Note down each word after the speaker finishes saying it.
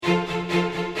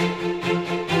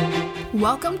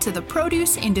Welcome to the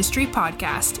Produce Industry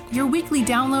Podcast, your weekly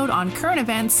download on current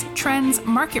events, trends,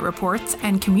 market reports,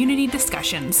 and community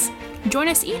discussions. Join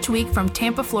us each week from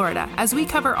Tampa, Florida, as we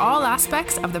cover all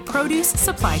aspects of the produce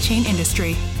supply chain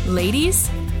industry. Ladies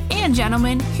and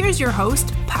gentlemen, here's your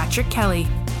host, Patrick Kelly.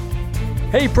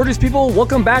 Hey, produce people,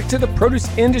 welcome back to the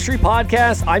Produce Industry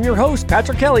Podcast. I'm your host,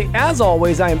 Patrick Kelly. As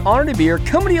always, I am honored to be here,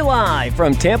 coming to you live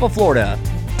from Tampa, Florida.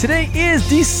 Today is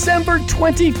December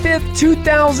 25th,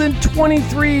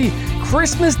 2023,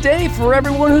 Christmas Day for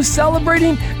everyone who's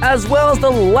celebrating, as well as the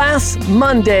last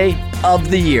Monday of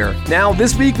the year. Now,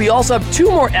 this week, we also have two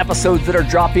more episodes that are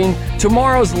dropping.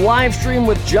 Tomorrow's live stream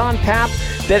with John Papp,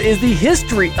 that is the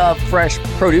history of fresh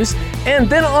produce. And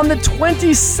then on the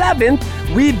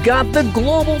 27th, we've got the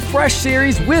Global Fresh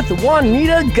Series with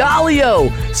Juanita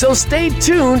Gallio. So stay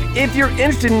tuned if you're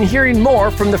interested in hearing more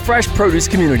from the fresh produce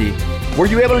community. Were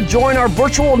you able to join our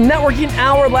virtual networking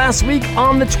hour last week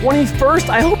on the 21st?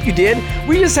 I hope you did.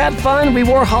 We just had fun. We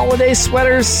wore holiday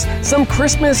sweaters, some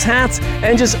Christmas hats,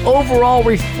 and just overall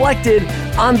reflected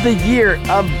on the year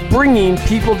of bringing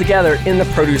people together in the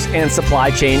produce and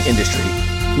supply chain industry.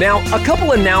 Now, a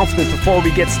couple announcements before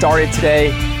we get started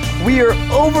today. We are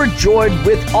overjoyed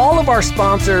with all of our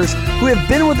sponsors who have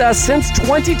been with us since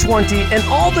 2020 and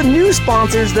all the new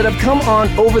sponsors that have come on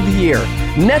over the year.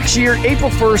 Next year,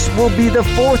 April 1st, will be the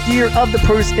fourth year of the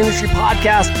Produce Industry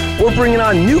Podcast. We're bringing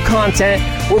on new content.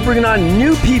 We're bringing on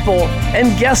new people.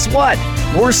 And guess what?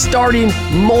 We're starting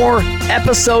more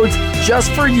episodes just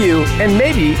for you and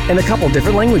maybe in a couple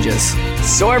different languages.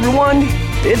 So everyone,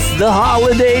 it's the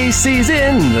holiday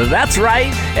season. That's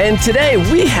right. And today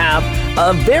we have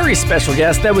a very special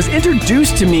guest that was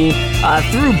introduced to me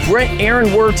through Brent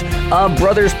Aaronworth of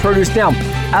Brothers Produce. Now,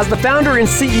 as the founder and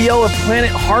CEO of Planet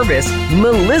Harvest,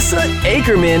 Melissa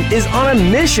Ackerman is on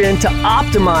a mission to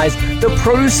optimize the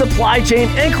produce supply chain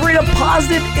and create a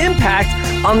positive impact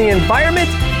on the environment,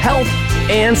 health,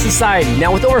 and society.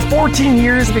 Now, with over 14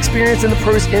 years of experience in the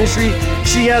produce industry,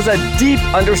 she has a deep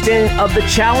understanding of the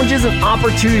challenges and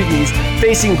opportunities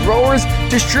facing growers,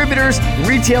 distributors,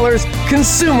 retailers,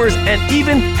 consumers, and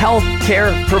even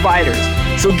healthcare providers.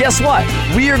 So guess what?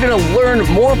 We are going to learn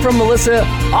more from Melissa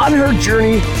on her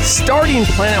journey, starting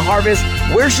Planet Harvest,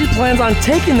 where she plans on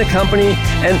taking the company,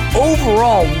 and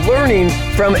overall learning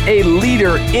from a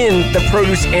leader in the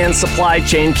produce and supply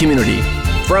chain community.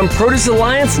 From Produce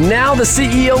Alliance, now the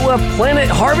CEO of Planet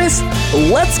Harvest,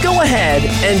 let's go ahead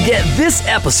and get this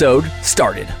episode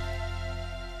started.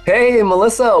 Hey,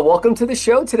 Melissa, welcome to the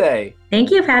show today.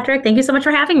 Thank you, Patrick. Thank you so much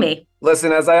for having me.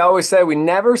 Listen, as I always say, we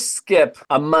never skip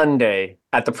a Monday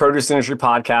at the Produce Industry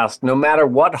Podcast, no matter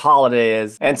what holiday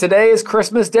is. And today is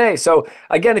Christmas Day. So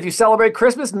again, if you celebrate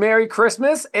Christmas, Merry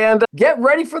Christmas, and get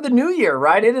ready for the new year,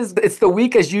 right? It's the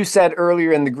week, as you said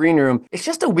earlier in the green room, it's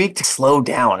just a week to slow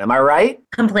down. Am I right?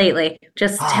 Completely.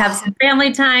 Just have some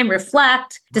family time,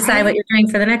 reflect, decide what you're doing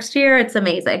for the next year. It's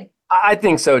amazing. I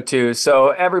think so too.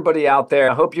 So everybody out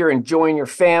there, I hope you're enjoying your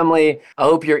family. I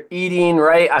hope you're eating,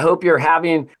 right? I hope you're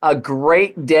having a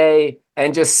great day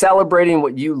and just celebrating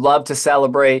what you love to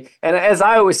celebrate. And as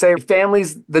I always say,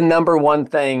 family's the number one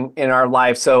thing in our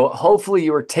life. So hopefully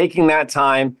you are taking that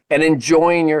time and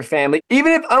enjoying your family.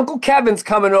 Even if Uncle Kevin's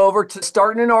coming over to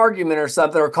starting an argument or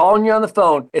something or calling you on the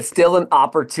phone, it's still an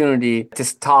opportunity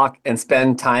to talk and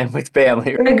spend time with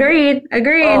family. Agreed.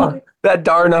 Oh, that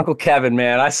darn Uncle Kevin,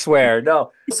 man, I swear.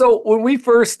 No. So when we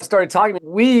first started talking,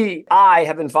 I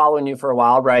have been following you for a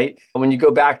while, right? When you go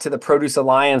back to the Produce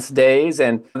Alliance days,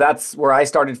 and that's where I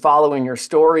started following your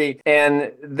story.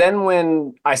 And then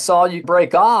when I saw you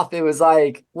break off, it was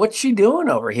like, what's she doing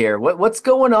over here? What's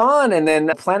going on? And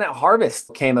then Planet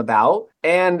Harvest came about.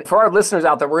 And for our listeners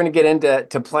out there, we're going to get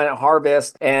into Planet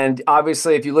Harvest. And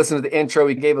obviously, if you listen to the intro,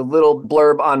 we gave a little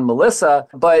blurb on Melissa.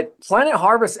 But Planet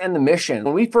Harvest and the mission,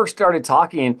 when we first started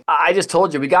talking, I just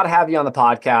told you, we got to have you on the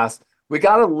podcast. We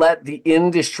got to let the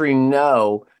industry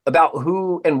know about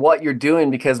who and what you're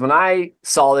doing, because when I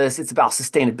saw this, it's about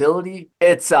sustainability,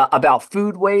 it's about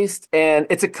food waste, and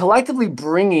it's a collectively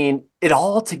bringing it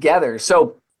all together.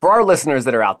 So for our listeners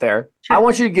that are out there, sure, I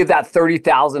want you to give that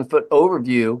 30,000 foot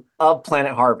overview of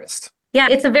Planet Harvest. Yeah,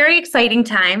 it's a very exciting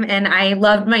time. And I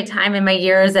loved my time in my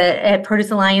years at Produce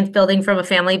Alliance, building from a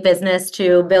family business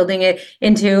to building it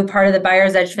into part of the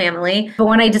Buyer's Edge family. But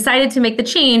when I decided to make the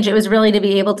change, it was really to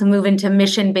be able to move into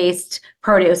mission-based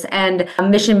produce and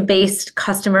mission-based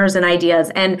customers and ideas.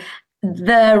 And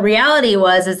the reality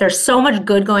is there's so much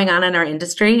good going on in our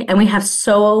industry, and we have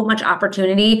so much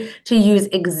opportunity to use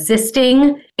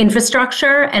existing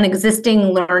infrastructure and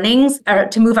existing learnings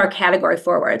to move our category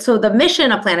forward. So the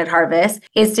mission of Planet Harvest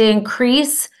is to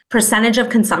increase percentage of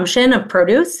consumption of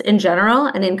produce in general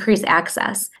and increase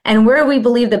access. And where we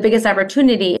believe the biggest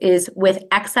opportunity is with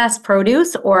excess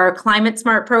produce or climate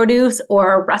smart produce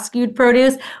or rescued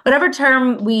produce, whatever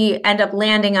term we end up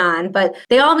landing on, but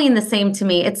they all mean the same to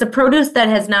me. It's the produce that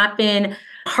has not been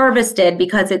harvested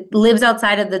because it lives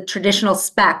outside of the traditional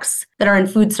specs that are in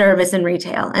food service and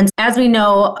retail. And as we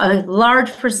know, a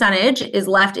large percentage is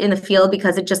left in the field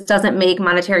because it just doesn't make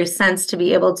monetary sense to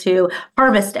be able to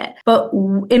harvest it. But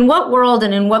in what world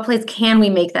and in what place can we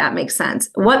make that make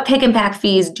sense? What pick and pack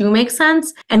fees do make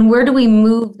sense? And where do we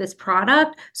move this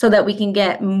product so that we can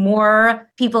get more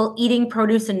people eating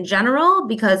produce in general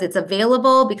because it's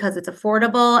available, because it's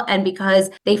affordable, and because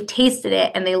they've tasted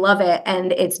it and they love it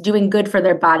and it's doing good for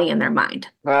their body and their mind.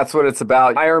 That's what it's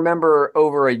about. I remember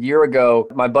over a year ago,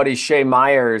 my buddy Shay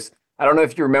Myers, I don't know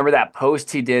if you remember that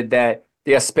post he did that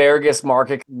the asparagus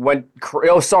market went,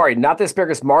 not the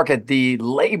asparagus market, the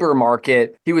labor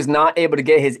market. He was not able to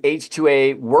get his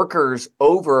H-2A workers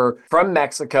over from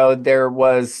Mexico. There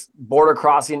was border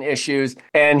crossing issues,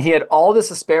 and he had all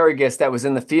this asparagus that was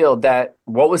in the field that,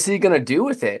 what was he going to do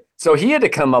with it? So he had to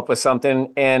come up with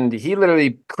something, and he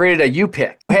literally created a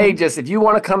U-Pick. Hey, just if you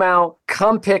want to come out,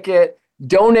 come pick it.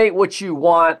 Donate what you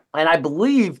want. And I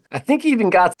think he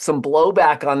even got some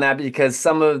blowback on that because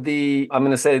some of the, I'm going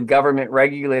to say government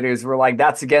regulators were like,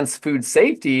 that's against food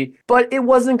safety, but it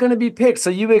wasn't going to be picked.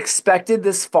 So you expected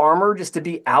this farmer just to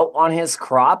be out on his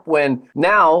crop when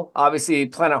now, obviously,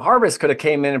 Planet Harvest could have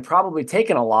came in and probably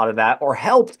taken a lot of that or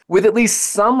helped with at least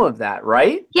some of that,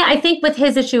 right? Yeah, I think with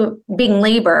his issue being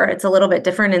labor, it's a little bit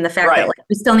different in the fact that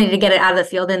we still need to get it out of the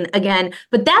field. And again,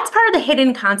 but that's part of the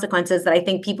hidden consequences that I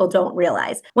think people don't realize.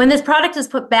 When this product is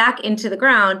put back into the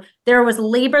ground, there was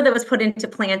labor that was put in to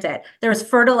plant it. There was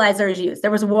fertilizers used.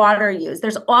 There was water used.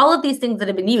 There's all of these things that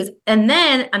have been used. And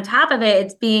then on top of it,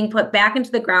 it's being put back into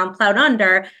the ground, plowed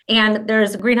under, and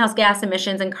there's greenhouse gas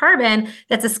emissions and carbon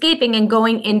that's escaping and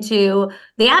going into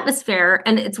the atmosphere.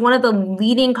 And it's one of the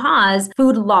leading cause,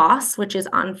 food loss, which is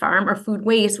on farm, or food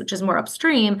waste, which is more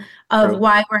upstream, of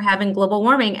why we're having global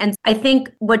warming. And I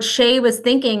think what Shay was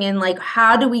thinking in like,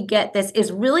 how do we get this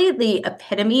is really the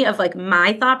epitome of like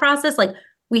my thought process. Like,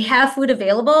 we have food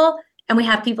available and we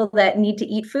have people that need to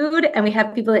eat food and we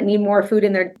have people that need more food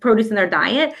in their produce in their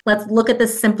diet. Let's look at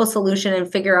this simple solution and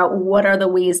figure out what are the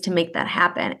ways to make that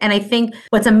happen. And I think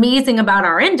what's amazing about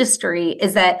our industry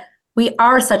is that we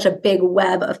are such a big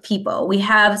web of people. We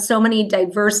have so many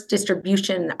diverse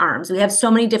distribution arms. We have so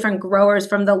many different growers,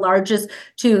 from the largest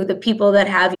to the people that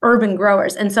have urban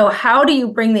growers. And so how do you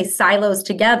bring these silos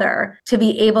together to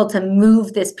be able to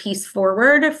move this piece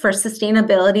forward for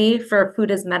sustainability, for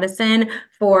food as medicine,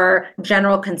 for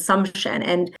general consumption?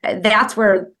 And that's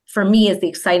where, for me, is the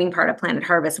exciting part of Planet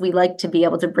Harvest. We like to be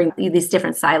able to bring these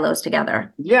different silos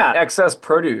together. Yeah, excess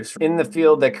produce in the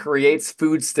field that creates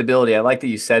food stability. I like that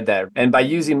you said that. And by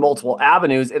using multiple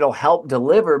avenues, it'll help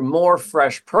deliver more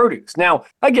fresh produce. Now,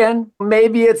 again,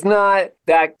 maybe it's not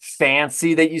that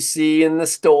fancy that you see in the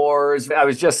stores. I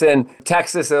was just in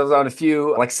Texas. I was on a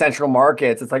few like central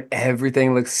markets. It's like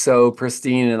everything looks so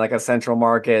pristine in like a central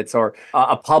markets or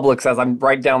a Publix. As I'm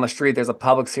right down the street, there's a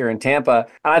Publix here in Tampa.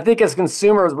 And I think as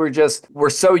consumers, we're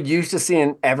so used to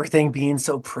seeing everything being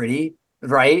so pretty,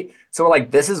 right? So we're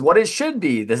like, this is what it should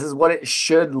be. This is what it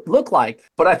should look like.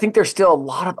 But I think there's still a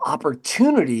lot of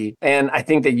opportunity. And I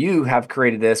think that you have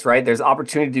created this, right? There's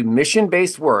opportunity to do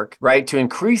mission-based work, right? To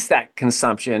increase that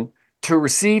consumption, to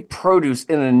receive produce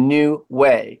in a new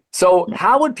way. So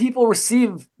how would people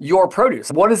receive your produce?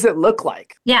 What does it look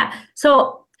like? Yeah.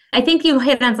 So I think you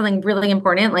hit on something really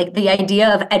important, like the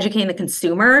idea of educating the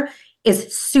consumer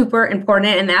is super important.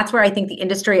 And that's where I think the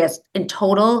industry as in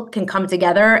total can come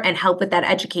together and help with that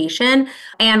education.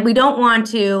 And we don't want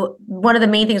to, one of the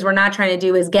main things we're not trying to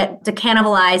do is get to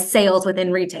cannibalize sales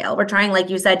within retail. We're trying,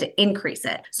 like you said, to increase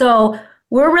it. So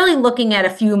we're really looking at a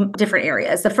few different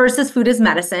areas. The first is food as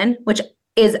medicine, which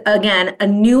is, again, a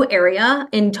new area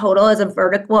in total as a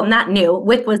vertical. Well, not new.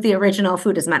 WIC was the original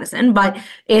food as medicine, but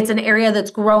it's an area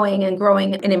that's growing and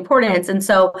growing in importance. And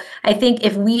so I think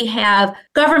if we have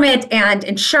government and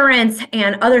insurance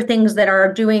and other things that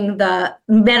are doing the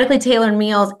medically tailored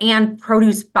meals and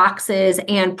produce boxes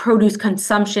and produce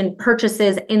consumption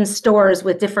purchases in stores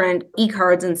with different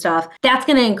e-cards and stuff, that's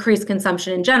going to increase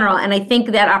consumption in general. And I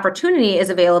think that opportunity is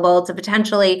available to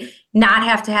potentially not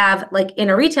have to have, like in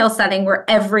a retail setting where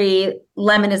every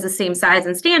lemon is the same size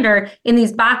and standard, in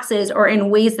these boxes or in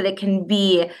ways that it can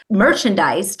be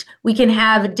merchandised. We can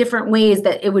have different ways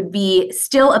that it would be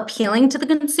still appealing to the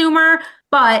consumer,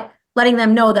 but letting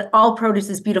them know that all produce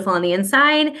is beautiful on the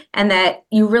inside and that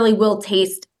you really will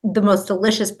taste the most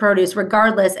delicious produce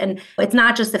regardless. And it's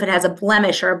not just if it has a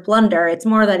blemish or a blunder, it's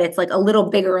more that it's like a little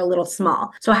big or a little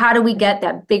small. So how do we get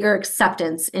that bigger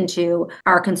acceptance into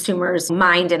our consumers'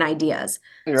 mind and ideas?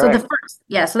 You're So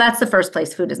right. so that's the first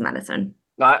place, food is medicine.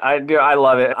 I do. I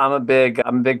love it. I'm a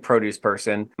big produce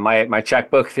person. My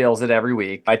checkbook feels it every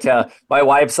week. I tell my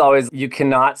wife's always, you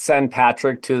cannot send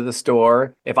Patrick to the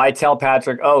store. If I tell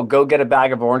Patrick, oh, go get a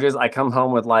bag of oranges, I come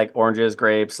home with like oranges,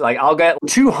 grapes. Like I'll get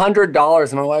 $200.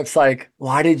 And my wife's like,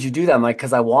 why did you do that? I'm like,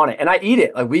 because I want it. And I eat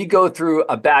it. Like we go through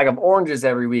a bag of oranges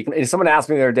every week. And someone asked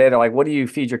me the other day, they're like, what do you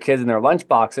feed your kids in their lunch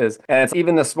boxes? And it's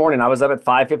even this morning, I was up at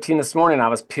 5:15 this morning. I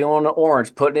was peeling an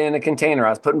orange, putting it in a container. I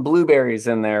was putting blueberries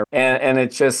in there. And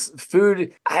it's just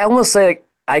food. I almost say like,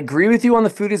 I agree with you on the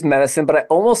food is medicine, but I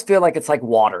almost feel like it's like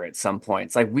water at some point.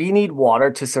 It's like we need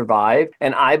water to survive.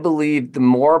 And I believe the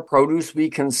more produce we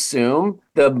consume,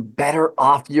 the better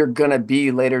off you're going to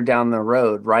be later down the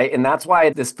road, right? And that's why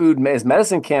this food is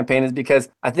medicine campaign is because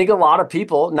I think a lot of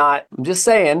people, I'm just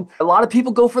saying, a lot of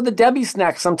people go for the Debbie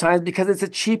snack sometimes because it's a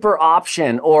cheaper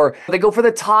option, or they go for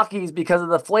the Takis because of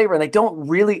the flavor, and they don't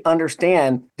really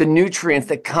understand the nutrients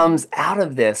that comes out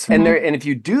of this. Mm-hmm. And if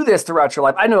you do this throughout your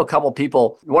life, I know a couple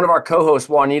people, one of our co-hosts,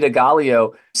 Juanita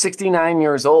Gallio, 69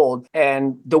 years old,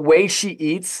 and the way she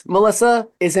eats, Melissa,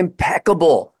 is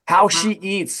impeccable. How she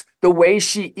eats, the way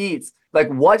she eats, like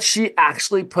what she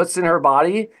actually puts in her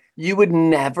body, you would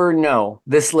never know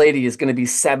this lady is going to be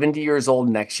 70 years old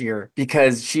next year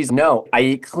because I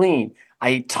eat clean. I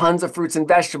eat tons of fruits and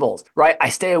vegetables, right? I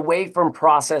stay away from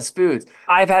processed foods.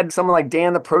 I've had someone like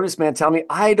Dan, the produce man, tell me,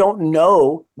 I don't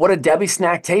know what a Debbie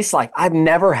snack tastes like. I've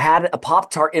never had a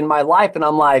Pop-Tart in my life. And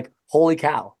I'm like, holy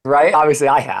cow, right? Obviously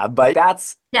I have, but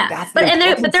that's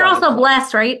they're also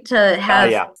blessed, right, to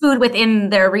have food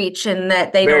within their reach, and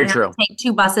that they don't have to take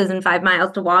 2 buses and 5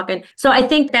 miles to walk. And so I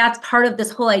think that's part of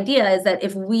this whole idea is that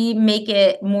if we make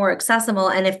it more accessible,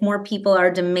 and if more people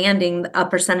are demanding a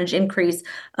percentage increase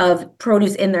of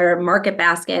produce in their market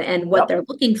basket and what they're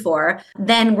looking for,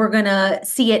 then we're going to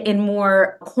see it in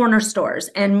more corner stores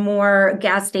and more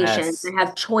gas stations that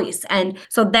have choice. And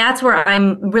so that's where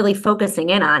I'm really focusing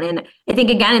in on. And I think,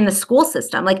 again, in the school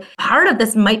system, like part of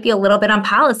this might be a little bit on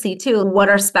policy too. What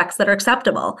are specs that are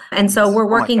acceptable? And so we're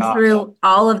working through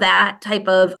all of that type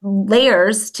of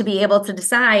layers to be able to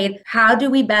decide how do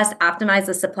we best optimize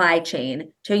the supply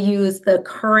chain to use the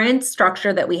current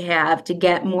structure that we have to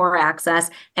get more access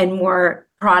and more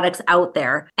products out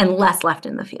there and less left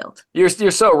in the field. You're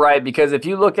so right, because if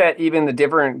you look at even the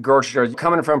different grocery stores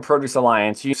coming from Produce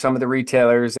Alliance, some of the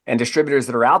retailers and distributors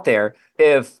that are out there,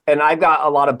 and I've got a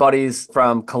lot of buddies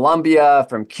from Colombia,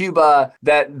 from Cuba,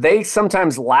 that they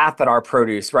sometimes laugh at our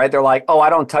produce, right? They're like, oh,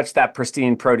 I don't touch that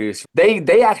pristine produce.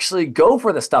 They actually go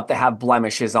for the stuff that have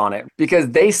blemishes on it because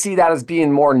they see that as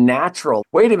being more natural.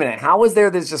 Wait a minute, how is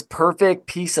there this just perfect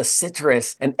piece of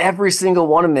citrus and every single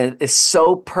one of them is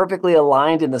so perfectly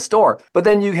aligned in the store? But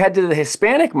then you head to the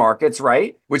Hispanic markets,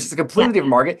 right? Which is a completely different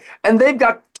market, and they've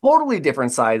got totally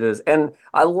different sizes. And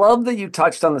I love that you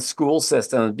touched on the school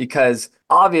system, because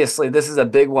obviously this is a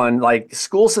big one. Like,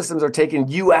 school systems are taking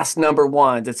US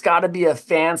 #1s. It's got to be a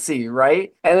fancy,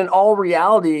 right? And in all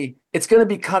reality, it's going to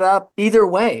be cut up either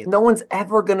way. No one's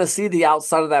ever going to see the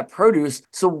outside of that produce.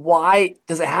 So why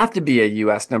does it have to be a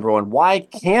US #1? Why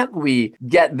can't we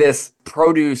get this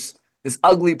produce, this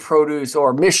ugly produce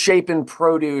or misshapen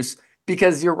produce?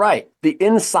 Because you're right, the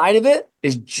inside of it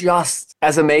is just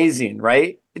as amazing,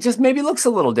 right? It just maybe looks a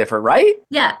little different, right?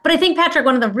 Yeah. But I think, Patrick,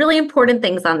 one of the really important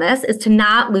things on this is to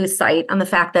not lose sight on the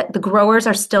fact that the growers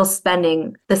are still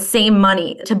spending the same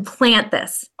money to plant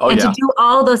this to do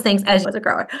all those things as a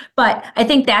grower. But I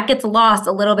think that gets lost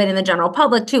a little bit in the general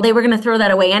public too. They were going to throw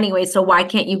that away anyway. So why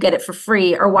can't you get it for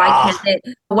free? Or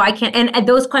and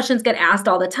those questions get asked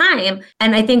all the time.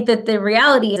 And I think that the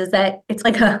reality is that it's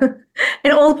like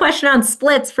an old question on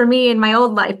splits for me in my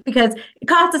old life, because it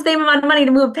costs the same amount of money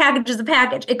to move packages a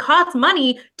package. It costs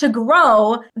money to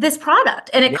grow this product,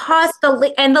 and it costs the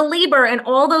labor and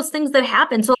all those things that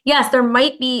happen. So yes, there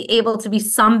might be able to be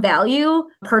some value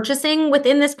purchasing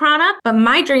within this product, but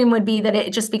my dream would be that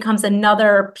it just becomes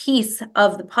another piece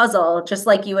of the puzzle, just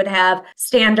like you would have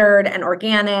standard and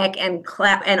organic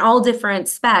and all different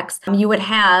specs. You would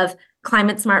have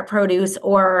climate smart produce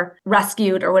or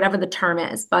rescued or whatever the term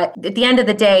is. But at the end of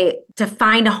the day, to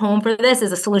find a home for this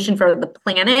is a solution for the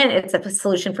planet. It's a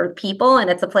solution for people, and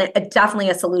it's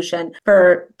definitely a solution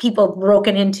for people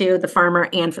broken into the farmer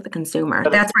and for the consumer.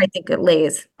 That's where I think it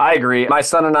lays. I agree. My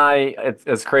son and I,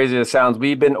 as crazy as it sounds,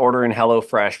 we've been ordering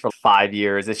HelloFresh for 5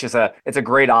 years. It's a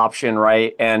great option,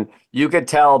 right? And you could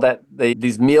tell that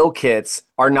these meal kits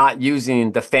are not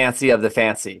using the fancy of the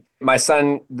fancy. My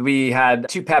son, we had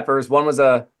 2 peppers. One was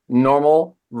a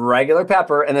normal, regular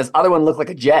pepper, and this other one looked like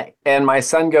a J. And my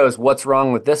son goes, "What's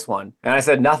wrong with this one?" And I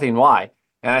said, "Nothing. Why?"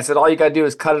 And I said, "All you got to do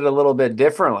is cut it a little bit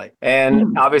differently."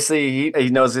 And obviously he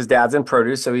knows his dad's in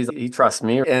produce, so he trusts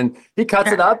me. And he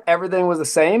cuts it up. Everything was the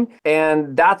same.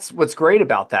 And that's what's great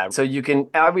about that. So you can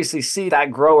obviously see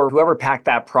that grower, whoever packed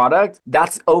that product,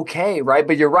 that's okay, right?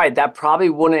 But you're right. That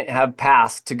probably wouldn't have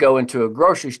passed to go into a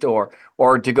grocery store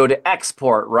or to go to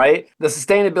export, right? The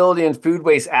sustainability and food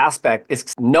waste aspect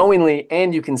is knowingly,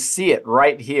 and you can see it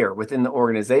right here within the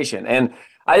organization. And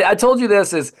I told you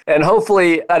this and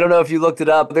hopefully, I don't know if you looked it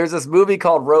up. There's this movie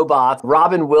called Robots.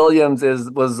 Robin Williams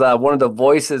was one of the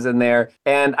voices in there.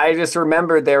 And I just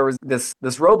remember there was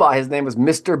this robot. His name was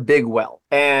Mr. Bigwell.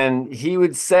 And he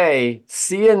would say,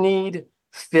 "See a need,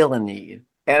 fill a need."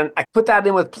 And I put that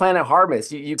in with Planet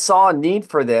Harvest. You saw a need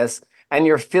for this, and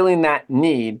you're filling that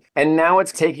need. And now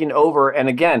it's taking over. And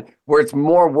again, where it's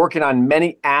more working on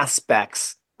many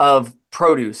aspects of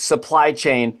produce, supply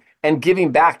chain, and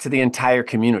giving back to the entire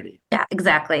community. Yeah,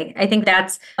 exactly. I think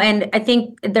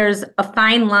there's a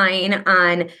fine line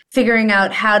on figuring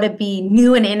out how to be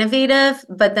new and innovative,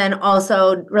 but then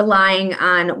also relying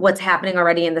on what's happening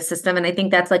already in the system. And I think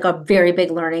that's like a very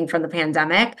big learning from the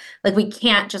pandemic. Like we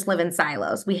can't just live in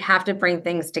silos. We have to bring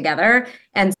things together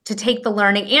and to take the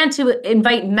learning and to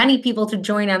invite many people to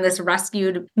join on this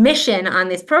rescued mission on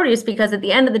this produce, because at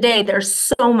the end of the day, there's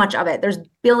so much of it. There's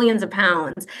billions of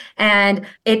pounds. And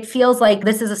it feels like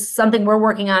this is something we're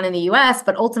working on in the US,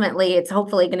 but ultimately it's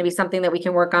hopefully going to be something that we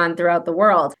can work on throughout the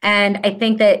world. And I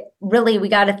think that really we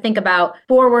got to think about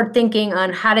forward thinking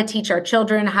on how to teach our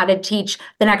children, how to teach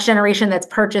the next generation that's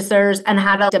purchasers, and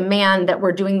how to demand that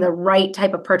we're doing the right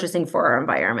type of purchasing for our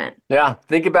environment. Yeah,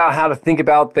 think about how to think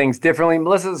about things differently.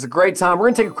 Melissa, this is a great time. We're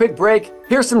going to take a quick break.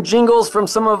 Here's some jingles from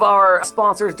some of our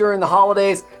sponsors during the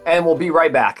holidays, and we'll be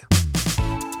right back.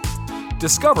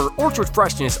 Discover orchard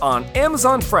freshness on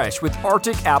Amazon Fresh with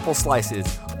Arctic apple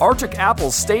slices. Arctic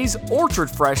apples stays orchard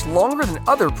fresh longer than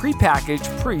other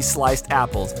prepackaged, pre-sliced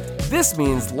apples. This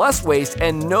means less waste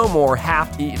and no more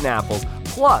half-eaten apples.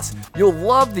 Plus, you'll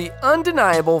love the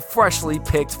undeniable freshly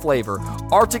picked flavor.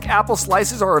 Arctic apple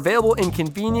slices are available in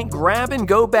convenient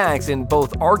grab-and-go bags in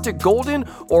both Arctic Golden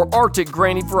or Arctic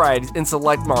Granny varieties in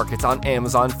select markets on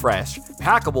Amazon Fresh.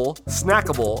 Packable,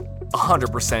 snackable,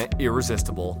 100%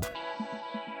 irresistible.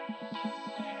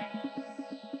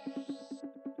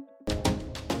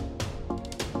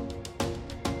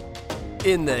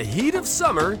 In the heat of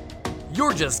summer,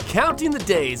 you're just counting the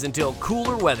days until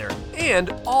cooler weather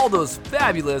and all those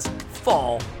fabulous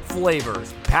fall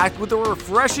flavors. Packed with a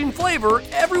refreshing flavor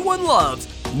everyone loves,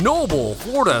 Noble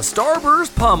Florida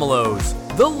Starburst Pomelos,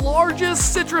 the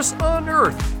largest citrus on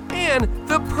earth and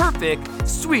the perfect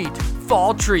sweet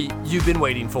fall treat you've been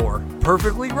waiting for.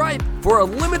 Perfectly ripe for a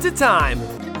limited time.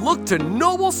 Look to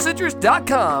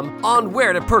NobleCitrus.com on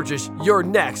where to purchase your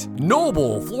next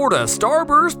Noble Florida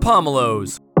Starburst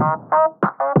Pomelos.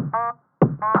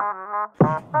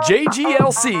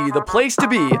 JGLC, the place to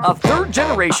be, a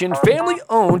third-generation,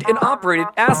 family-owned and operated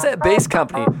asset-based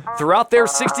company. Throughout their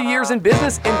 60 years in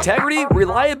business, integrity,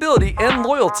 reliability, and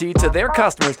loyalty to their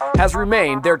customers has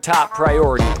remained their top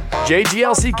priority.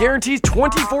 JGLC guarantees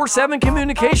 24/7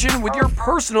 communication with your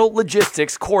personal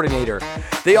logistics coordinator.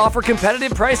 They offer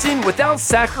competitive pricing without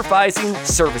sacrificing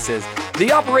services.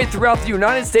 They operate throughout the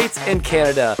United States and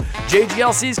Canada.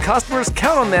 JGLC's customers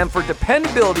count on them for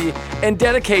dependability and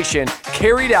dedication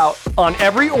carried out on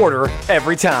every order,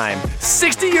 every time.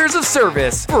 60 years of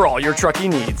service for all your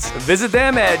trucking needs. Visit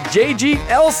them at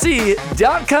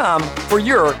jglc.com for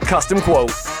your custom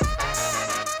quote.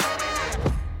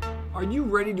 Are you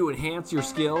ready to enhance your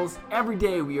skills? Every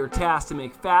day we are tasked to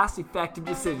make fast, effective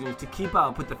decisions to keep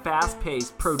up with the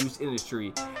fast-paced produce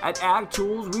industry. At Ag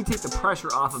Tools, we take the pressure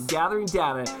off of gathering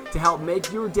data to help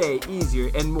make your day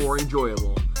easier and more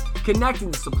enjoyable.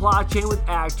 Connecting the supply chain with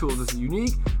Ag Tools is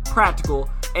unique, practical,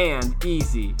 and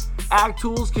easy. Ag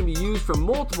Tools can be used from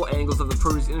multiple angles of the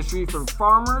produce industry, from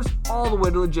farmers all the way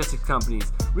to logistics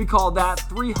companies. We call that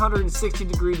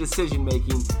 360-degree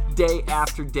decision-making day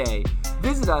after day.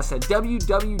 Visit us at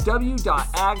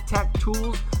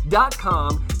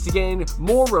www.agtechtools.com to gain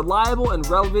more reliable and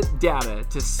relevant data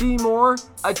to see more,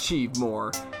 achieve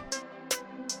more.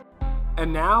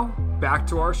 And now, back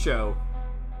to our show.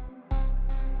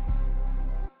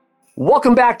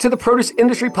 Welcome back to the Produce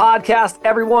Industry Podcast,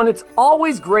 everyone. It's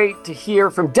always great to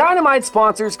hear from Dynamite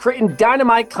sponsors creating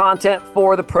dynamite content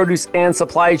for the produce and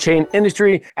supply chain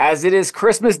industry. As it is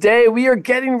Christmas Day, we are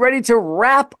getting ready to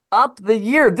wrap up the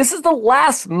year. This is the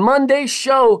last Monday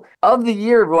show of the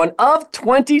year, everyone, of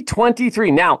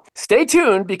 2023. Now, stay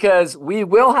tuned because we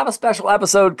will have a special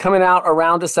episode coming out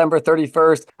around December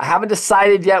 31st. I haven't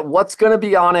decided yet what's going to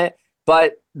be on it,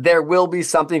 but there will be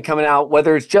something coming out,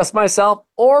 whether it's just myself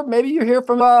or maybe you hear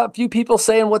from a few people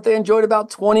saying what they enjoyed about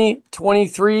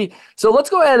 2023. So let's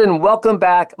go ahead and welcome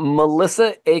back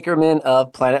Melissa Ackerman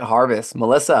of Planet Harvest.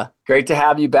 Melissa, great to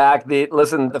have you back.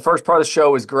 Listen, the first part of the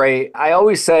show was great. I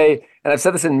always say, and I've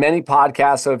said this in many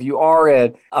podcasts, so if you are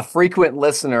a frequent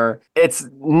listener, it's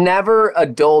never a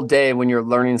dull day when you're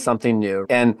learning something new.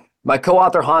 And my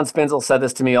co-author Hans Finzel said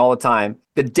this to me all the time.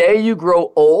 The day you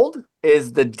grow old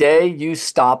is the day you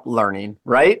stop learning,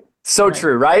 right? So right.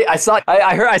 True, right? I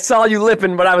saw you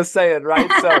lipping what I was saying,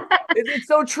 right? So it's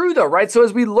so true though, right? So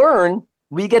as we learn,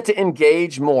 we get to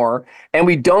engage more and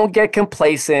we don't get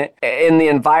complacent in the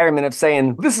environment of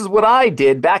saying, this is what I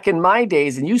did back in my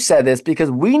days. And you said this because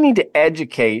we need to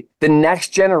educate the next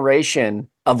generation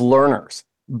of learners,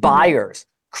 buyers,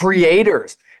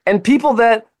 creators, and people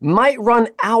that might run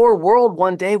our world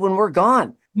one day when we're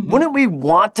gone. Wouldn't we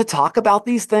want to talk about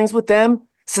these things with them?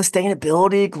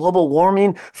 Sustainability, global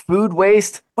warming, food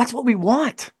waste. That's what we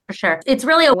want. For sure. It's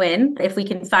really a win if we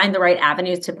can find the right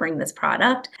avenues to bring this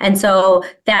product. And so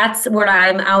that's what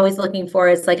I'm always looking for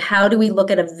is like, how do we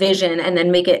look at a vision and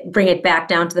then bring it back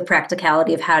down to the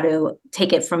practicality of how to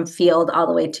take it from field all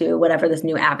the way to whatever this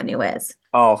new avenue is.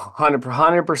 Oh,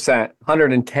 100%,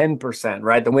 110%,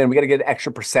 right? The win. We got to get an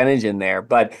extra percentage in there.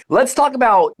 But let's talk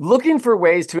about looking for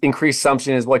ways to increase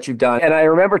consumption is what you've done. And I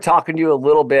remember talking to you a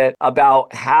little bit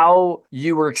about how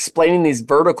you were explaining these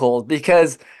verticals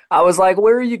because I was like,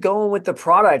 where are you going with the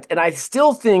product? And I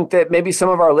still think that maybe some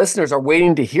of our listeners are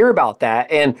waiting to hear about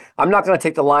that. And I'm not going to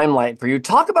take the limelight for you.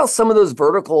 Talk about some of those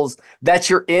verticals that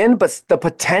you're in, but the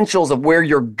potentials of where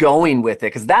you're going with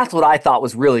it, because that's what I thought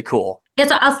was really cool. Yeah,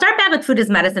 so I'll start back with food as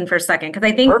medicine for a second, because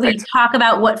I think we talk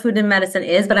about what food and medicine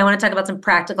is, but I want to talk about some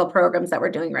practical programs that we're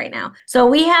doing right now. So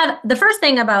we have, the first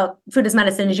thing about food as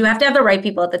medicine is you have to have the right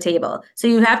people at the table. So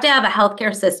you have to have a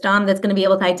healthcare system that's going to be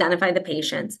able to identify the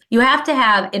patients. You have to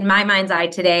have, in my mind's eye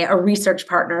today, a research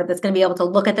partner that's going to be able to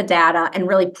look at the data and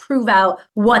really prove out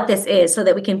what this is so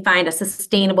that we can find a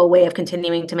sustainable way of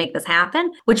continuing to make this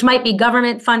happen, which might be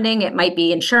government funding, it might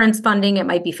be insurance funding, it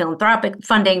might be philanthropic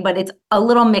funding, but it's a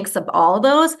little mix of all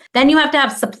those. Then you have to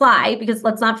have supply, because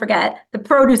let's not forget, the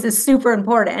produce is super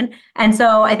important. And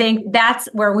so I think that's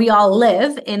where we all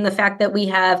live, in the fact that we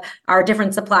have our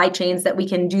different supply chains that we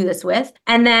can do this with.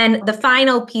 And then the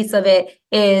final piece of it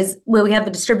is where we have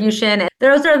the distribution.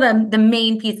 Those are the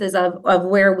main pieces of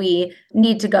where we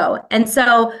need to go. And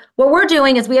so what we're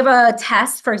doing is we have a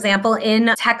test, for example,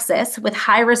 in Texas with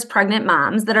high-risk pregnant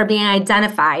moms that are being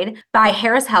identified by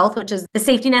Harris Health, which is the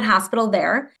safety net hospital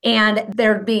there. And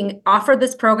they're being offered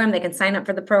this program. They can sign up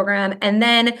for the program. And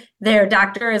then their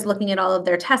doctor is looking at all of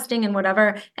their testing and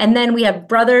whatever. And then we have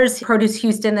Brothers Produce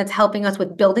Houston that's helping us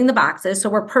with building the boxes. So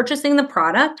we're purchasing the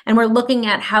product and we're looking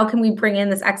at how can we bring in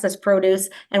this excess produce.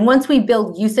 And once we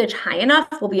build usage high enough,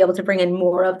 we'll be able to bring in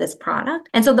more of this product.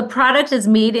 And so the product is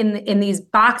made in these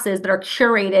boxes that are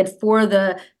curated for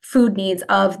the food needs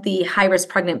of the high-risk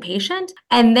pregnant patient.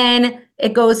 And then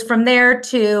it goes from there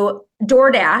to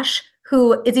DoorDash,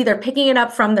 who is either picking it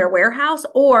up from their warehouse,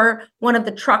 or one of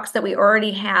the trucks that we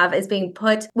already have is being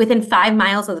put within 5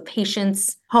 miles of the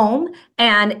patient's home,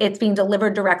 and it's being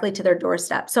delivered directly to their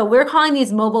doorstep. So we're calling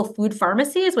these mobile food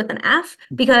pharmacies with an F,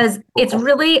 because it's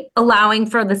really allowing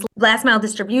for this last mile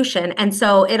distribution. And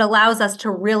so it allows us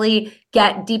to really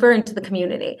get deeper into the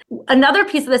community. Another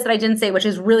piece of this that I didn't say, which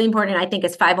is really important, I think,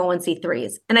 is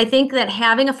 501c3s. And I think that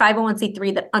having a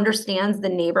 501c3 that understands the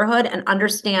neighborhood and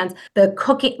understands the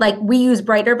cooking, like we use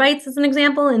Brighter Bites as an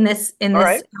example in this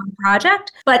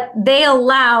project, but they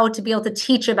allow to be able to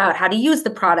teach about how to use the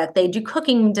product. They do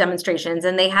cooking demonstrations,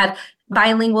 and they have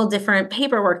bilingual different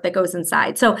paperwork that goes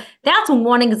inside. So that's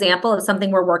one example of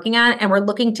something we're working on, and we're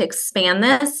looking to expand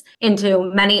this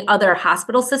into many other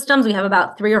hospital systems. We have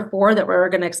about 3 or 4 that we're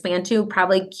going to expand to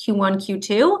probably Q1,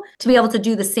 Q2, to be able to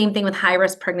do the same thing with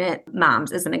high-risk pregnant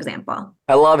moms as an example.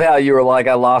 I love how you were like,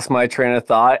 I lost my train of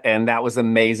thought, and that was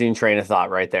amazing train of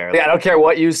thought right there. I don't care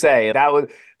what you say.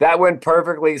 that went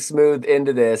perfectly smooth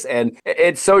into this. And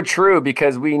it's so true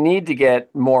because we need to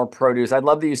get more produce. I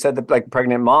love that you said that, like,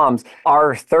 pregnant moms.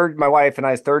 My wife and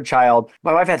I's third child,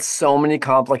 my wife had so many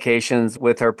complications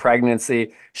with her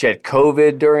pregnancy. She had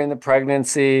COVID during the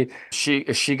pregnancy.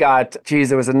 She got,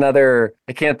 there was another,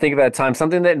 I can't think of it at the time,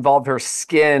 something that involved her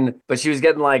skin, but she was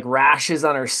getting like rashes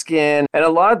on her skin. And a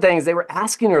lot of things they were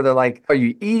asking her, they're like, are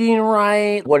you eating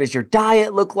right? What does your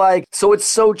diet look like? So it's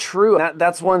so true.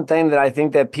 That's one thing that I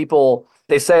think that people,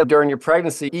 they say during your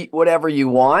pregnancy, eat whatever you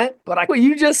want. But what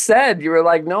you just said, you were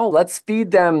like, no, let's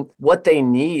feed them what they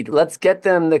need. Let's get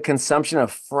them the consumption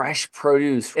of fresh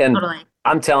produce. And Totally.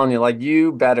 I'm telling you, like,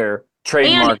 you better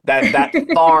trademark that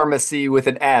pharmacy with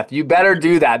an F. You better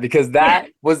do that because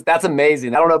that's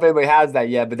amazing. I don't know if anybody has that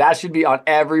yet, but that should be on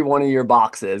every one of your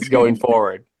boxes going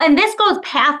forward. And this goes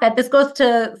past that. This goes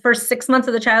to first 6 months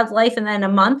of the child's life and then a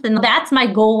month. And that's my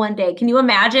goal one day. Can you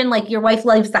imagine, like, your wife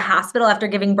leaves the hospital after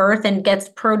giving birth and gets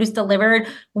produce delivered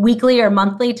weekly or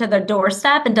monthly to their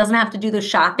doorstep and doesn't have to do the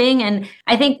shopping? And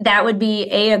I think that would be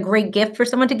a great gift for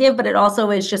someone to give, but it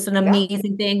also is just an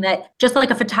amazing thing that, just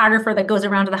like a photographer that goes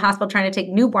around to the hospital trying to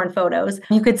take newborn photos,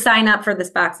 you could sign up for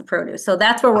this box of produce. So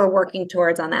that's where we're working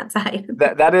towards on that side.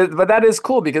 That is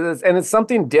cool because it's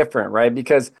something different, right?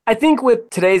 Because I think with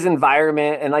today's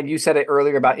environment, and like you said it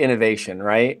earlier about innovation,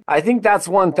 right? I think that's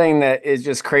one thing that is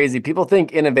just crazy. People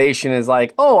think innovation is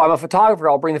like, oh, I'm a photographer,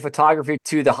 I'll bring the photography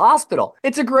to the hospital.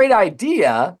 It's a great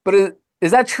idea, but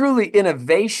is that truly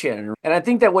innovation? And I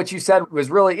think that what you said was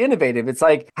really innovative. It's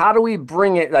like, how do we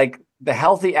bring it, like, the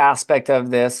healthy aspect of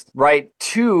this, right,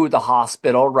 to the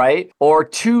hospital, right? Or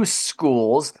to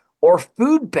schools or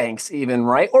food banks even,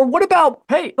 right? Or what about,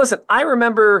 hey, listen, I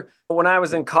remember when I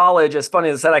was in college, as funny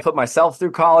as I said, I put myself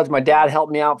through college. My dad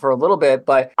helped me out for a little bit,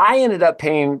 but I ended up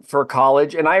paying for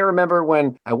college. And I remember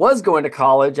when I was going to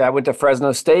college, I went to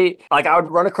Fresno State, like I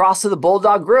would run across to the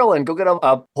Bulldog Grill and go get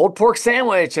a pulled pork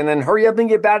sandwich and then hurry up and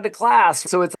get back to class.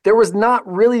 So there was not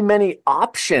really many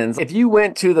options. If you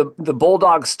went to the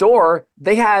Bulldog store,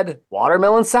 they had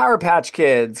watermelon Sour Patch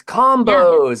Kids,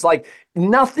 combos, like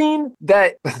nothing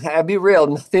that, I'd be real,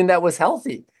 nothing that was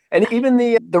healthy. And even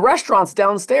the restaurants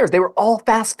downstairs, they were all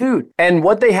fast food. And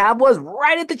what they had was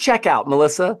right at the checkout,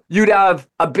 Melissa, you'd have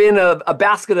a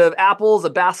basket of apples, a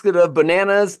basket of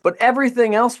bananas, but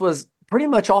everything else was pretty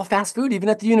much all fast food, even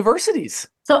at the universities.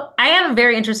 So I have a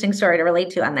very interesting story to relate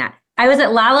to on that. I was at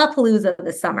Lollapalooza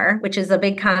this summer, which is a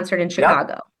big concert in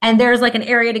Chicago. Yep. And there's like an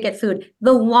area to get food.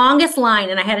 The longest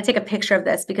line, and I had to take a picture of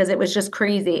this because it was just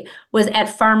crazy, was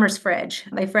at Farmer's Fridge,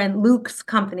 my friend Luke's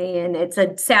company. And it's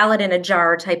a salad in a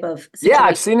jar type of situation. Yeah,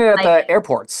 I've seen it at the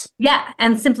airports. Yeah,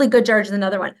 and Simply Good Jar is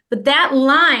another one. But that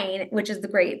line, which is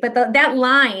that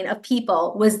line of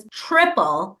people was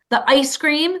triple the ice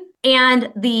cream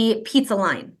and the pizza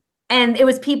line. And it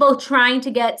was people trying to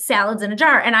get salads in a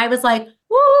jar. And I was like,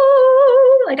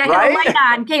 woo, like I had a light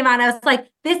on, came on. I was like,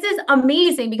 this is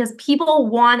amazing because people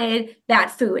wanted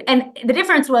that food. And the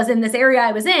difference was in this area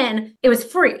I was in, it was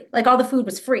free. Like all the food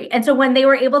was free. And so when they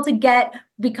were able to get,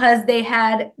 because they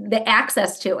had the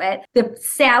access to it, the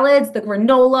salads, the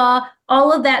granola,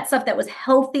 all of that stuff that was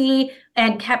healthy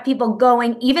and kept people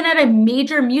going, even at a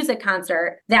major music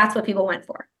concert, that's what people went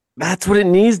for. That's what it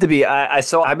needs to be.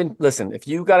 Listen, if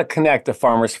you got to connect to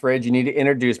Farmer's Fridge, you need to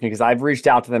introduce me because I've reached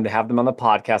out to them to have them on the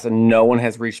podcast and no one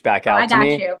has reached back out to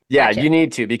me. You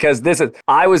need to, because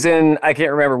I was in, I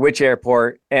can't remember which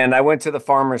airport, and I went to the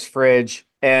Farmer's Fridge.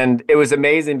 And it was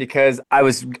amazing because I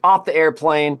was off the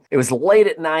airplane. It was late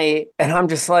at night. And I'm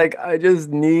just like, I just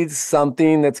need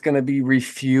something that's going to be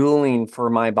refueling for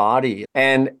my body.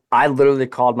 And I literally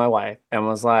called my wife and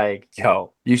was like,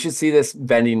 yo, you should see this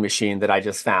vending machine that I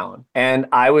just found. And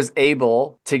I was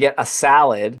able to get a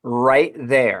salad right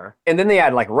there. And then they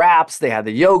had like wraps, they had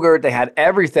the yogurt, they had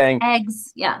everything.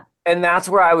 Eggs, yeah. And that's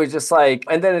where I was just like,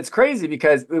 and then it's crazy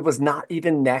because it was not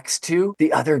even next to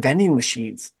the other vending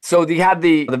machines. So they had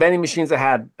the vending machines that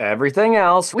had everything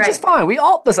else, which is fine.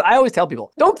 Listen, I always tell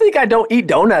people, don't think I don't eat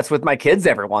donuts with my kids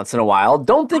every once in a while.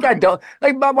 Don't think I don't.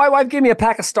 Like my wife gave me a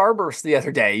pack of Starburst the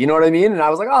other day. You know what I mean? And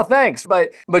I was like, oh, thanks. But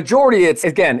majority, it's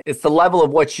the level of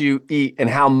what you eat and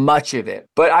how much of it.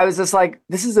 But I was just like,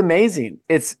 this is amazing.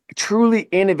 It's truly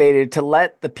innovative to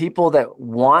let the people that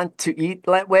want to eat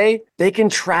that way, they can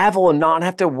travel and not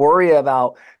have to worry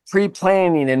about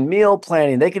pre-planning and meal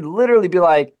planning. They could literally be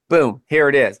like, boom, here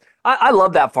it is. I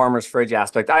love that Farmer's Fridge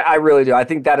aspect. I really do. I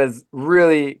think that is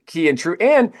really key and true.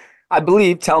 And I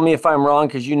believe, tell me if I'm wrong,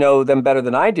 because you know them better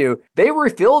than I do, they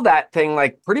refill that thing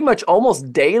like pretty much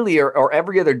almost daily or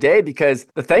every other day because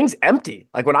the thing's empty.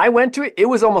 Like when I went to it, it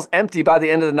was almost empty by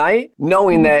the end of the night,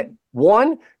 knowing that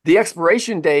One, the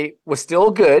expiration date was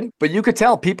still good, but you could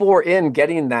tell people were in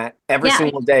getting that every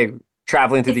single day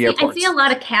traveling through the airports. I see a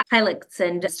lot of pilots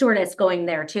and stewardess going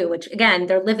there too, which again,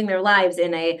 they're living their lives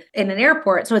in an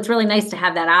airport. So it's really nice to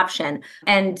have that option.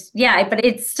 And but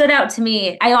it stood out to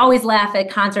me. I always laugh at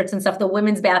concerts and stuff. The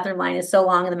women's bathroom line is so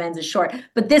long and the men's is short.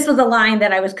 But this was a line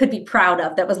that I could be proud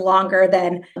of that was longer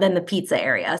than the pizza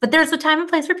area. But there's a time and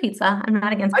place for pizza. I'm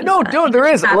not against pizza. I know, there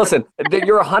is. Listen,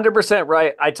 you're 100%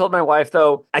 right. I told my wife,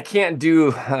 though, I can't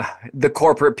do the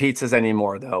corporate pizzas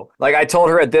anymore, though. Like I told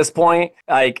her at this point,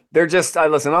 like they're just,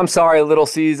 listen, I'm sorry, Little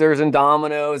Caesars and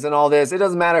Domino's and all this. It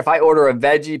doesn't matter if I order a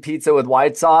veggie pizza with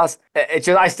white sauce. It's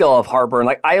just, I still have heartburn.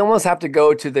 Like I almost have to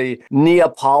go to the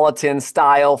Neapolitan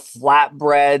style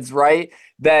flatbreads, right?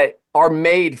 That are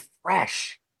made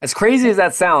fresh. As crazy as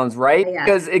that sounds, right? Yeah.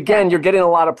 Because again, you're getting a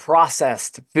lot of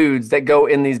processed foods that go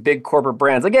in these big corporate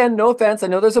brands. Again, no offense. I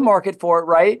know there's a market for it,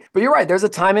 right? But you're right. There's a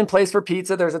time and place for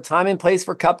pizza. There's a time and place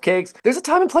for cupcakes. There's a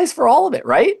time and place for all of it,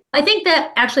 right? I think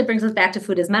that actually brings us back to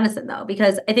food as medicine, though,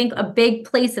 because I think a big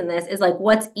place in this is like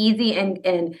what's easy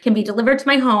and can be delivered to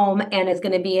my home and is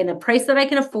going to be in a price that I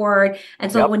can afford.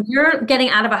 And so when you're getting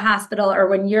out of a hospital or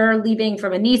when you're leaving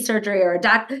from a knee surgery or a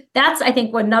doctor, that's, I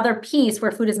think, another piece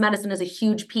where food as medicine is a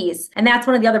huge piece. And that's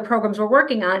one of the other programs we're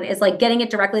working on is like getting it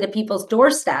directly to people's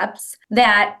doorsteps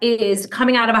that is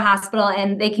coming out of a hospital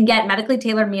and they can get medically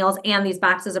tailored meals and these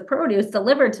boxes of produce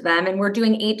delivered to them. And we're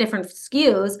doing 8 different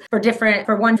SKUs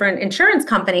for one for an insurance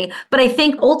company. But I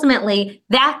think ultimately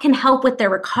that can help with their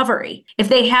recovery. If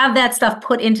they have that stuff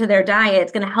put into their diet,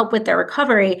 it's going to help with their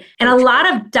recovery. And a lot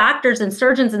of doctors and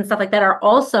surgeons and stuff like that are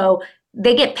also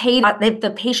they get paid if the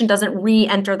patient doesn't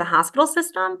re-enter the hospital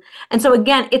system. And so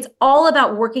again, it's all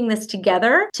about working this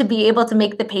together to be able to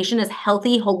make the patient as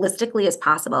healthy holistically as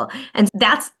possible. And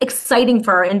that's exciting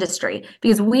for our industry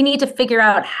because we need to figure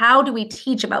out how do we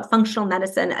teach about functional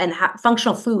medicine and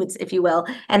functional foods, if you will,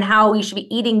 and how we should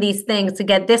be eating these things to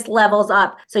get this levels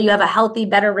up so you have a healthy,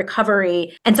 better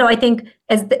recovery. And so I think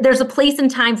there's a place and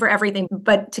time for everything,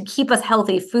 but to keep us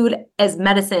healthy, food as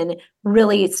medicine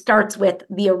really starts with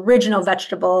the original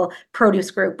vegetable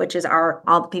produce group, which is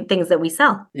all the things that we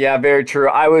sell. Yeah, very true.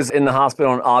 I was in the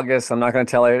hospital in August. I'm not going to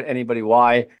tell anybody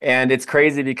why. And it's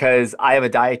crazy because I have a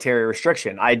dietary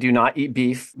restriction. I do not eat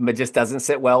beef. It just doesn't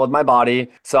sit well with my body.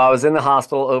 So I was in the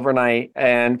hospital overnight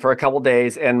and for a couple of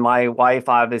days. And my wife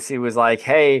obviously was like,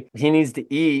 hey, he needs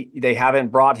to eat. They haven't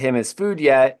brought him his food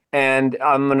yet. And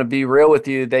I'm going to be real with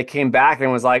you. They came back and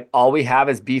was like, all we have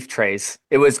is beef trays.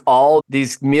 It was all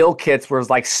these meal kits were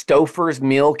like Stouffer's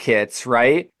meal kits,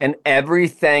 right? And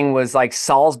everything was like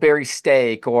Salisbury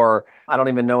steak or I don't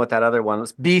even know what that other one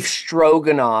was, beef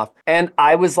stroganoff. And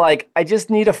I was like, I just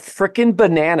need a freaking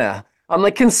banana. I'm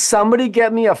like, can somebody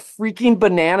get me a freaking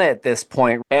banana at this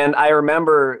point? And I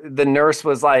remember the nurse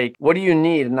was like, what do you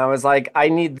need? And I was like, I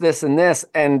need this and this.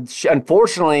 And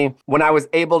unfortunately, when I was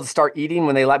able to start eating,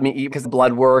 when they let me eat because of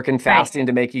blood work and fasting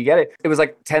to make you get it, it was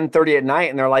like 10:30 at night.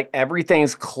 And they're like,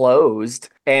 everything's closed.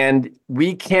 And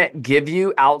we can't give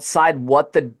you outside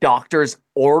what the doctor's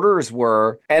orders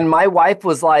were. And my wife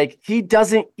was like, he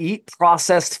doesn't eat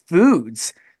processed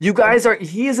foods. You guys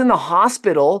he is in the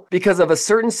hospital because of a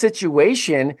certain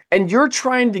situation, and you're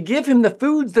trying to give him the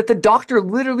foods that the doctor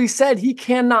literally said he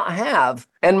cannot have.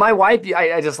 And my wife,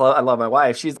 I love my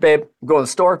wife. She's, babe, I'm going to the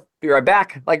store. Be right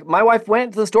back. Like my wife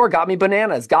went to the store, got me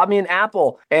bananas, got me an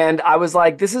apple. And I was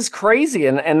like, this is crazy.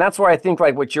 And that's where I think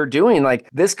like what you're doing, like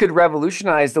this could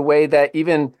revolutionize the way that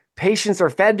even patients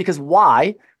are fed. Because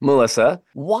why, Melissa,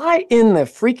 why in the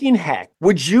freaking heck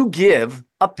would you give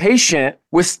a patient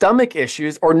with stomach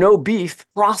issues or no beef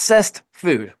processed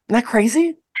food? Isn't that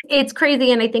crazy? It's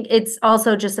crazy. And I think it's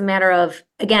also just a matter of,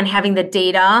 again, having the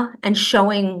data and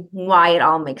showing why it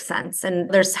all makes sense.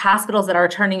 And there's hospitals that are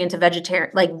turning into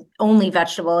vegetarian, like only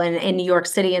vegetable in New York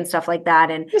City and stuff like that.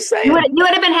 And you would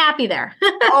have been happy there.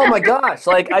 Oh my gosh.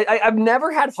 Like I've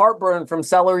never had heartburn from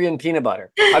celery and peanut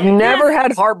butter. I've never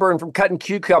had heartburn from cutting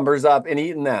cucumbers up and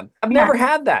eating them. I've never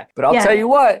had that. But I'll tell you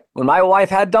what, when my wife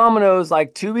had Domino's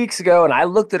like 2 weeks ago and I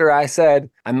looked at her, I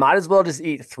said, I might as well just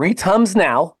eat 3 Tums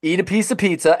now, eat a piece of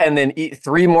pizza, and then eat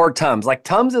 3 more Tums. Like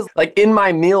Tums is like in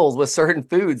my meals with certain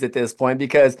foods at this point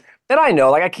because then I know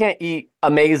like I can't eat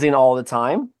amazing all the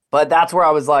time, but that's where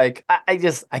I was like, I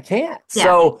can't. Yeah.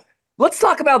 So let's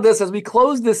talk about this as we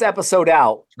close this episode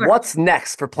out. Sure. What's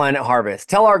next for Planet Harvest?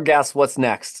 Tell our guests what's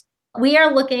next. We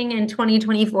are looking in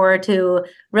 2024 to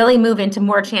really move into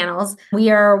more channels. We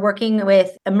are working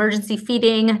with emergency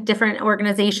feeding, different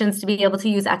organizations to be able to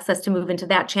use excess to move into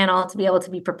that channel, to be able to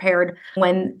be prepared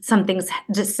when something's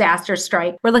disaster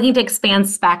strike. We're looking to expand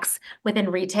specs within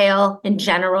retail in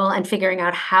general and figuring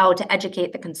out how to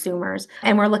educate the consumers.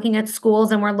 And we're looking at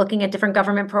schools and we're looking at different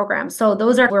government programs. So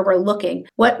those are where we're looking.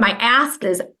 What my ask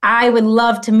is, I would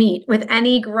love to meet with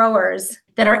any growers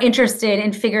that are interested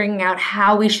in figuring out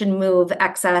how we should move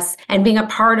excess and being a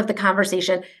part of the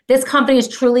conversation. This company is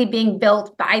truly being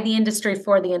built by the industry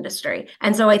for the industry.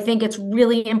 And so I think it's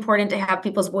really important to have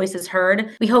people's voices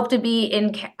heard. I hope to be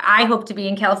in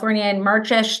California in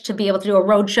March-ish to be able to do a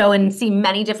roadshow and see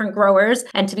many different growers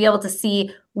and to be able to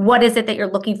see what is it that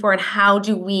you're looking for and how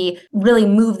do we really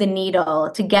move the needle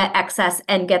to get excess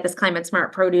and get this climate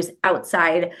smart produce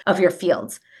outside of your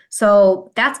fields.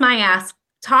 So that's my ask.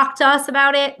 Talk to us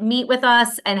about it, meet with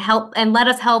us, and let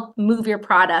us help move your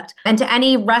product. And to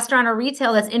any restaurant or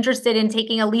retail that's interested in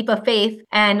taking a leap of faith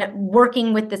and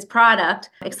working with this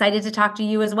product, excited to talk to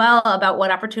you as well about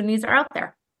what opportunities are out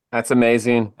there. That's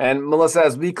amazing. And Melissa,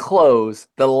 as we close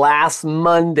the last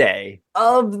Monday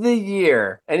of the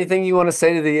year, anything you want to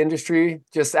say to the industry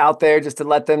just out there, just to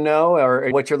let them know, or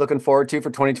what you're looking forward to for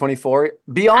 2024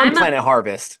 beyond Planet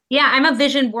Harvest? Yeah, I'm a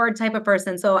vision board type of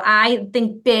person. So I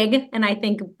think big and I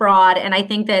think broad. And I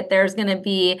think that there's going to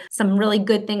be some really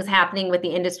good things happening with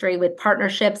the industry, with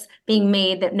partnerships being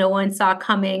made that no one saw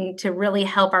coming to really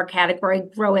help our category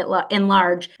grow it in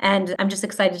large. And I'm just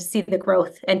excited to see the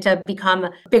growth and to become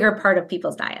a bigger part of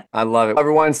people's diet. I love it.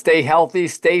 Everyone stay healthy,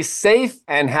 stay safe,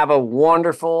 and have a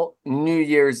wonderful New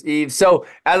Year's Eve. So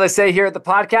as I say here at the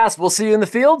podcast, we'll see you in the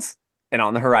fields and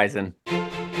on the horizon.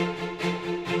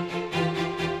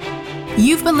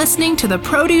 You've been listening to the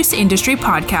Produce Industry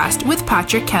Podcast with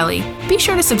Patrick Kelly. Be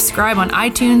sure to subscribe on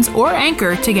iTunes or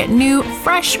Anchor to get new,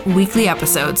 fresh weekly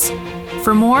episodes.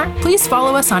 For more, please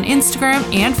follow us on Instagram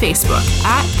and Facebook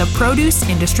at the Produce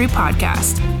Industry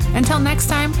Podcast. Until next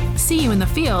time, see you in the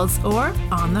fields or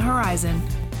on the horizon.